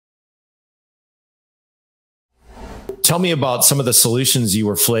Tell me about some of the solutions you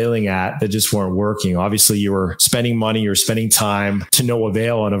were flailing at that just weren't working. Obviously, you were spending money, you were spending time to no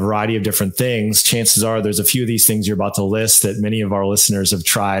avail on a variety of different things. Chances are there's a few of these things you're about to list that many of our listeners have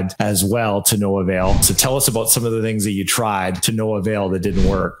tried as well to no avail. So tell us about some of the things that you tried to no avail that didn't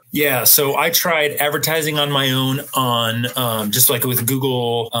work. Yeah, so I tried advertising on my own on just like with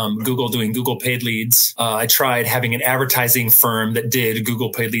Google, doing Google paid leads. I tried having an advertising firm that did Google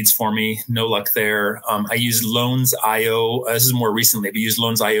paid leads for me. No luck there. I used Loans.io. This is more recently, but used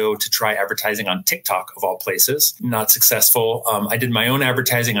Loans.io to try advertising on TikTok of all places. Not successful. I did my own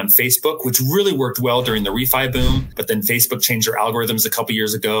advertising on Facebook, which really worked well during the refi boom. But then Facebook changed their algorithms a couple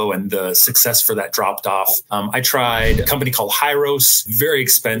years ago, and the success for that dropped off. I tried a company called Hyros, very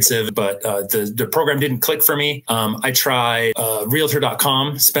expensive. But the program didn't click for me. I tried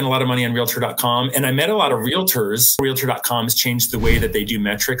Realtor.com, spent a lot of money on Realtor.com, and I met a lot of realtors. Realtor.com has changed the way that they do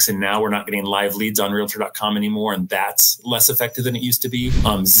metrics, and now we're not getting live leads on Realtor.com anymore, and that's less effective than it used to be.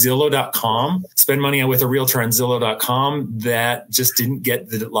 Zillow.com, spend money with a realtor on Zillow.com, that just didn't get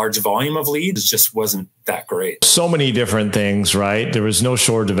the large volume of leads. It just wasn't that great. So many different things, right? There was no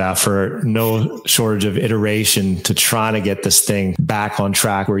shortage of effort, no shortage of iteration to try to get this thing back on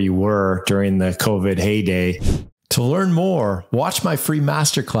track where you were during the COVID heyday. To learn more, watch my free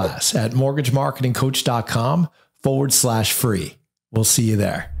masterclass at mortgagemarketingcoach.com/free. We'll see you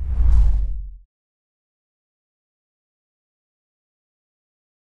there.